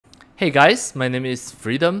Hey guys, my name is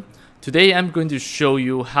Freedom. Today I'm going to show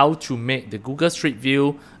you how to make the Google Street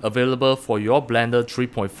View available for your Blender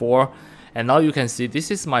 3.4. And now you can see this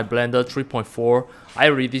is my Blender 3.4. I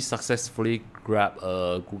already successfully grabbed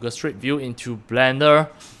a Google Street View into Blender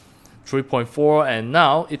 3.4 and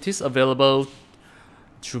now it is available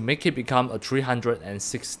to make it become a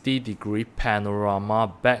 360-degree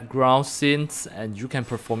panorama background scenes, and you can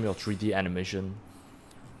perform your 3D animation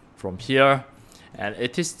from here. And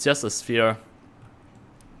it is just a sphere.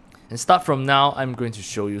 And start from now, I'm going to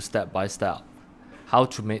show you step by step how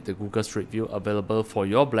to make the Google Street View available for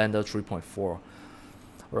your Blender 3.4.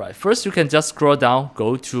 Alright, first you can just scroll down,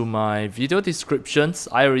 go to my video descriptions.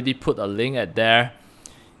 I already put a link at there.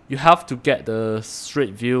 You have to get the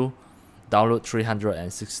Street View Download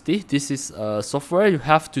 360. This is a software you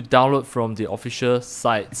have to download from the official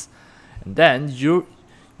sites. And then you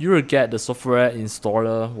will get the software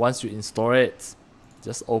installer. Once you install it,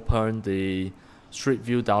 just open the Street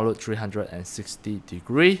View Download 360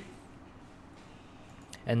 degree.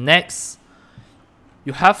 And next,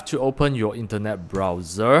 you have to open your internet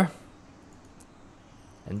browser.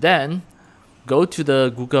 And then, go to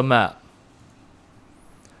the Google Map.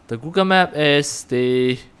 The Google Map is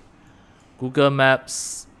the Google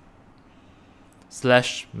Maps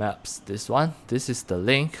 /maps. This one. This is the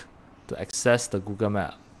link to access the Google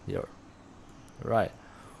Map here. Right.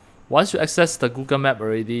 Once you access the Google Map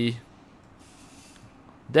already,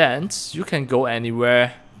 then you can go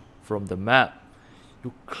anywhere from the map.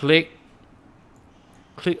 You click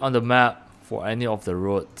on the map for any of the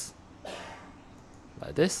roads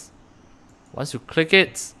like this. Once you click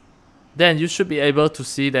it, then you should be able to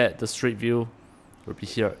see that the street view will be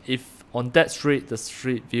here. If on that street the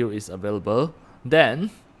street view is available, then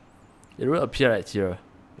it will appear right here.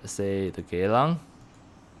 Let's say the Geylang.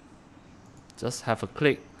 Just have a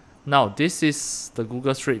click. Now this is the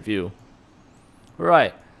Google Street View.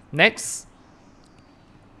 Right. Next,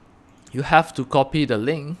 you have to copy the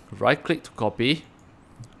link. Right click to copy.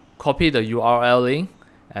 Copy the URL link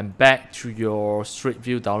and back to your Street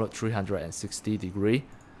View Download 360 degree.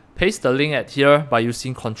 Paste the link at here by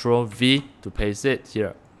using Ctrl V to paste it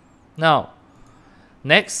here. Now,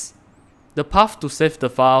 next, the path to save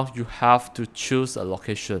the file, you have to choose a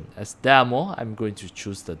location. As demo, I'm going to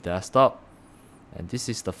choose the desktop. And this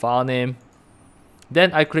is the file name.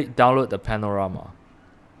 Then I click download the panorama.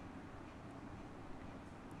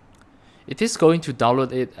 It is going to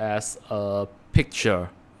download it as a picture.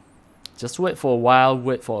 Just wait for a while,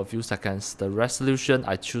 wait for a few seconds. The resolution,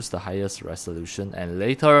 I choose the highest resolution, and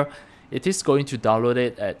later it is going to download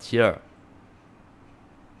it at here.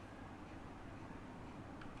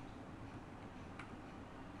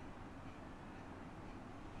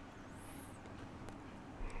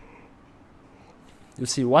 You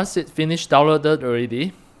see, once it finished downloaded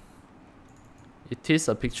already, it is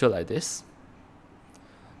a picture like this.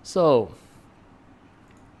 So,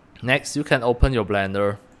 next you can open your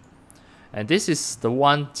Blender. And this is the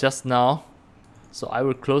one just now. So I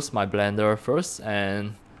will close my Blender first,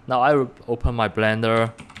 and now I will open my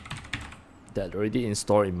Blender that already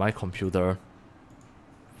installed in my computer.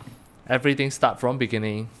 Everything start from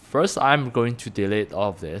beginning. First, I'm going to delete all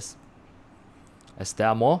of this. As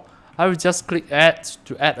demo, I will just click add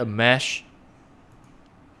to add a mesh.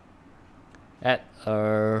 Add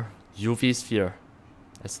a UV sphere.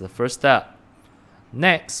 That's the first step.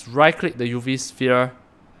 Next, right click the UV sphere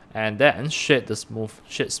and then shade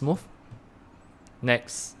smooth.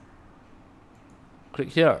 Next, click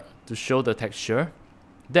here to show the texture.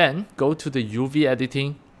 Then go to the UV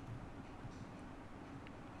editing.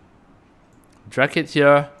 Drag it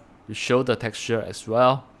here to show the texture as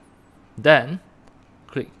well. Then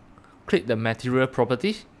click the material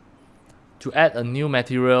property to add a new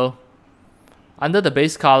material. Under the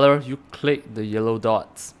base color, you click the yellow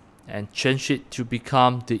dots and change it to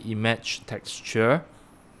become the image texture.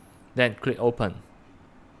 Then click open.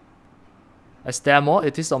 As demo,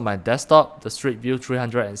 it is on my desktop. The Street View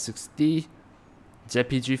 360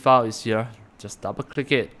 JPG file is here. Just double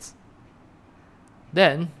click it.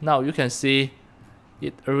 Then now you can see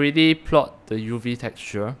it already plot the UV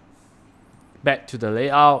texture. Back to the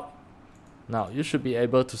layout. Now you should be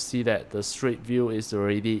able to see that the Street View is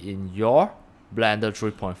already in your Blender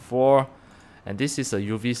 3.4, and this is a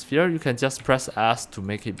UV sphere. You can just press S to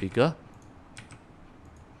make it bigger.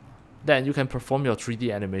 Then you can perform your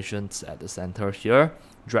 3D animations at the center here.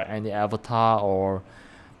 Drag any avatar or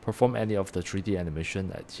perform any of the 3D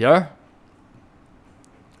animation at here.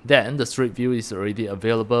 Then the Street View is already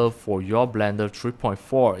available for your Blender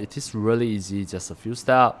 3.4. It is really easy, just a few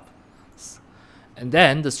steps. And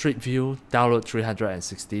then the Street View Download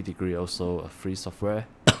 360 degree, also a free software.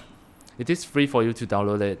 It is free for you to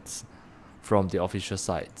download it from the official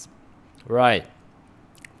site. Right.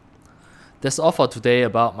 That's all for today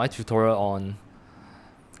about my tutorial on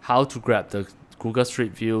how to grab the Google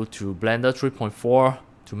Street View to Blender 3.4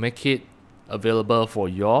 to make it available for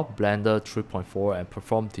your Blender 3.4 and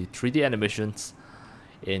perform the 3D animations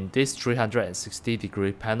in this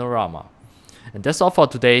 360-degree panorama. And that's all for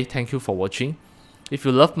today. Thank you for watching. If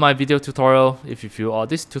you love my video tutorial, if you feel all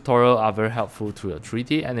these tutorials are very helpful to your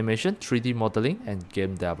 3D animation, 3D modeling and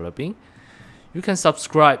game developing, you can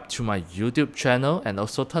subscribe to my YouTube channel and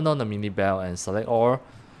also turn on the mini bell and select all,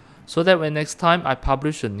 so that when next time I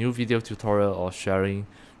publish a new video tutorial or sharing,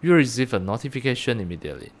 you receive a notification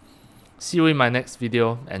immediately. See you in my next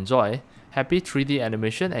video. Enjoy! Happy 3D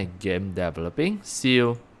animation and game developing. See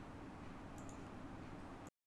you!